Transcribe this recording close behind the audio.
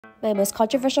My most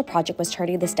controversial project was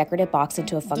turning this decorative box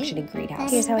into a functioning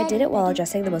greenhouse. Here's how I did it while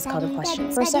addressing the most common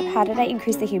questions. First up, how did I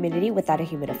increase the humidity without a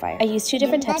humidifier? I used 2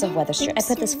 different types of weather strips.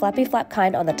 I put this flappy flap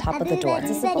kind on the top of the door.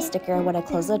 It's a simple sticker, and when I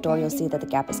close the door, you'll see that the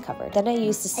gap is covered. Then I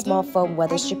used this small foam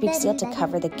weather stripping seal to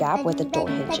cover the gap where the door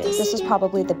hinges. This was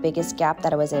probably the biggest gap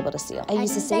that I was able to seal. I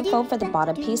used the same foam for the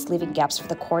bottom piece, leaving gaps for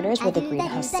the corners where the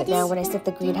greenhouse sits. Now, when I stick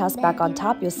the greenhouse back on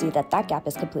top, you'll see that that gap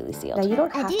is completely sealed. Now, you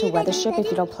don't have to weather strip if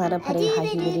you don't plan on putting high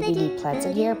humidity nude plants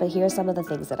in here, but here are some of the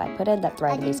things that I put in that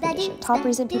thrive in these conditions. Top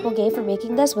reason people gave for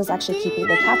making this was actually keeping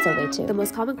the cats away too. The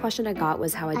most common question I got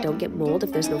was how I don't get mold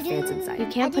if there's no fans inside. You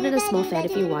can put in a small fan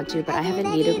if you want to, but I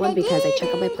haven't needed one because I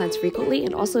check on my plants frequently,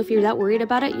 and also if you're that worried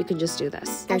about it, you can just do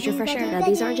this. There's your fresh air. Now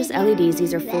these aren't just LEDs,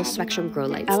 these are full spectrum grow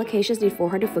lights. Allocations need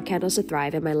 400 foot candles to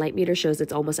thrive, and my light meter shows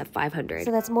it's almost at 500.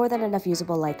 So that's more than enough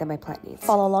usable light that my plant needs.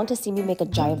 Follow along to see me make a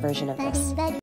giant version of this.